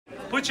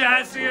Put your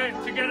hands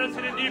together to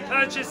the new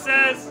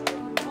purchases.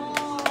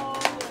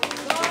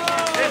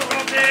 This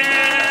from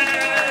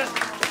this.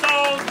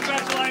 Sold.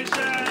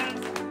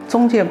 Congratulations.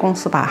 中介公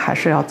司吧，还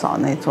是要找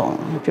那种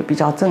就比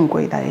较正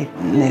规的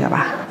那个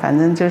吧，反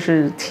正就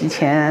是提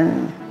前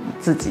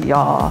自己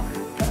要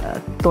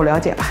多了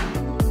解吧。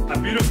 A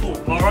beautiful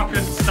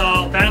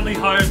Moroccan-style family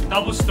home,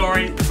 double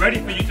story,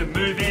 ready for you to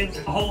move in.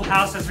 The whole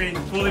house has been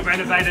fully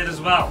renovated as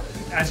well.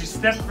 As you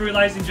step through,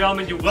 ladies and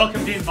gentlemen, you're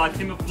welcomed in by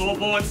timber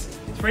floorboards.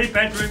 3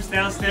 bedrooms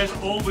downstairs,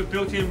 all with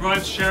built-in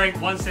robes, sharing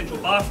 1 central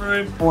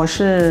bathroom. 我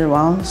是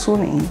王淑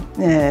玲，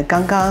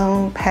刚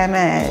刚拍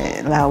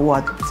卖了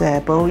我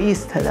在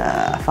Burwood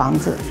的房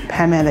子，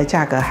拍卖的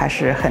价格还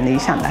是很理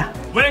想的。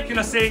 Where can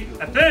I see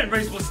a third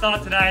reasonable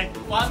start today?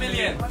 1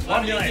 million.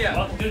 1 million.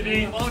 Welcome to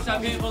the Bottle of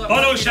champagne for the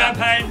bottle of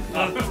champagne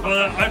for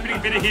the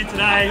opening bidder here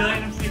today.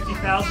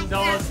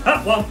 $150,000.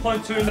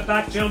 1.2 in the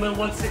back, gentlemen.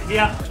 One sit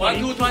here.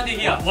 1220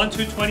 here.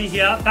 1220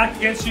 here. Back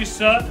against you,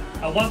 sir.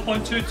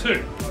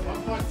 1.22.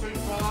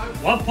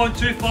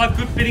 1.25.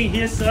 Good bidding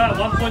here, sir.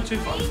 1.25.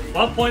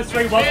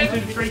 1.3. Welcome to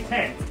the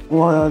 310.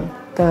 我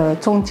的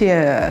中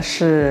介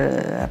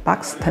是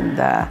Buxton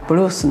的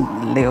Blues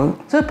刘，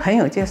这是朋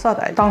友介绍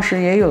的。当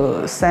时也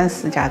有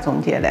30家中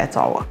介来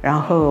找我，然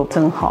后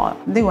正好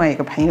另外一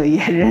个朋友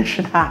也认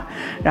识他，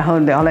然后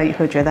聊了以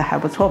后觉得还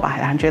不错吧，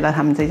然后觉得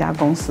他们这家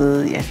公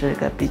司也是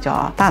个比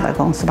较大的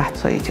公司吧，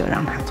所以就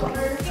让他做了。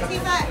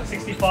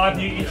 65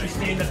 new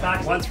interest in the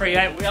back.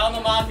 138. We are on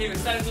the market. We're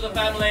selling to the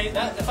family.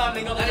 The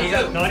family got the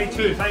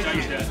 92. Thank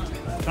you.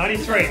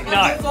 93.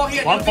 No.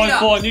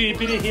 1.4 new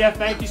bidder here.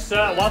 Thank you,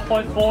 sir.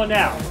 1.4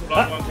 now.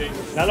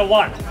 Another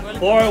one.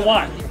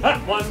 401.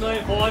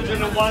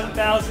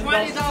 $1,401,000.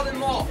 20,000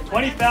 more.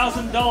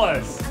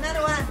 $20,000.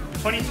 Another one.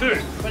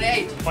 22.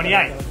 28.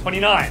 28.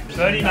 29.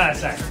 30, may I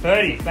say.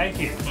 30.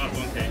 Thank you.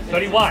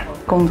 31.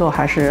 工作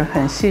还是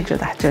很细致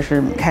的，就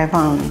是开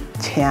放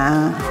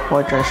前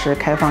或者是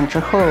开放之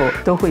后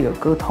都会有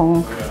沟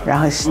通，然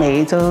后每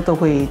一周都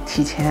会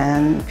提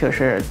前就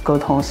是沟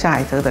通下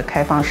一周的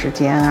开放时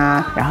间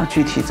啊，然后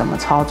具体怎么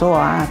操作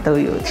啊，都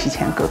有提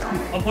前沟通。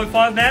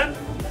1.5 ma'am.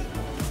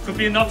 Could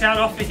be a knockout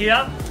offer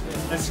here.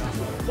 Let's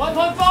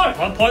 1.5.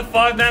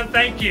 1.5 ma'am.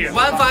 Thank you.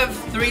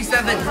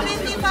 1537.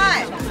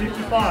 55.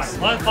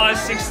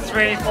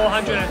 1563.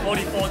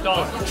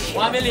 $444.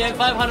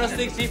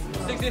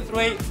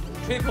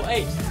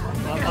 1,563,888.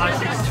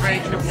 1563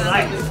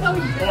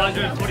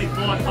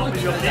 444. Top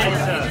of your bid,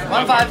 sir.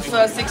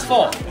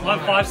 1564.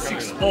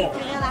 1564.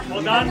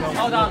 Well done.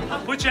 Well done.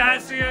 Put your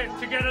hands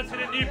together to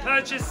the new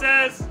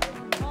purchases.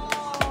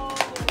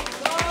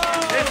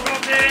 This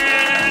from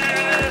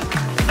this.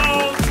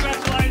 Sold.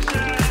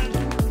 Congratulations.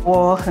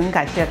 我很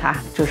感谢他，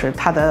就是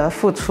他的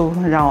付出，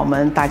让我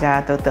们大家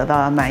都得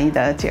到满意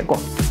的结果。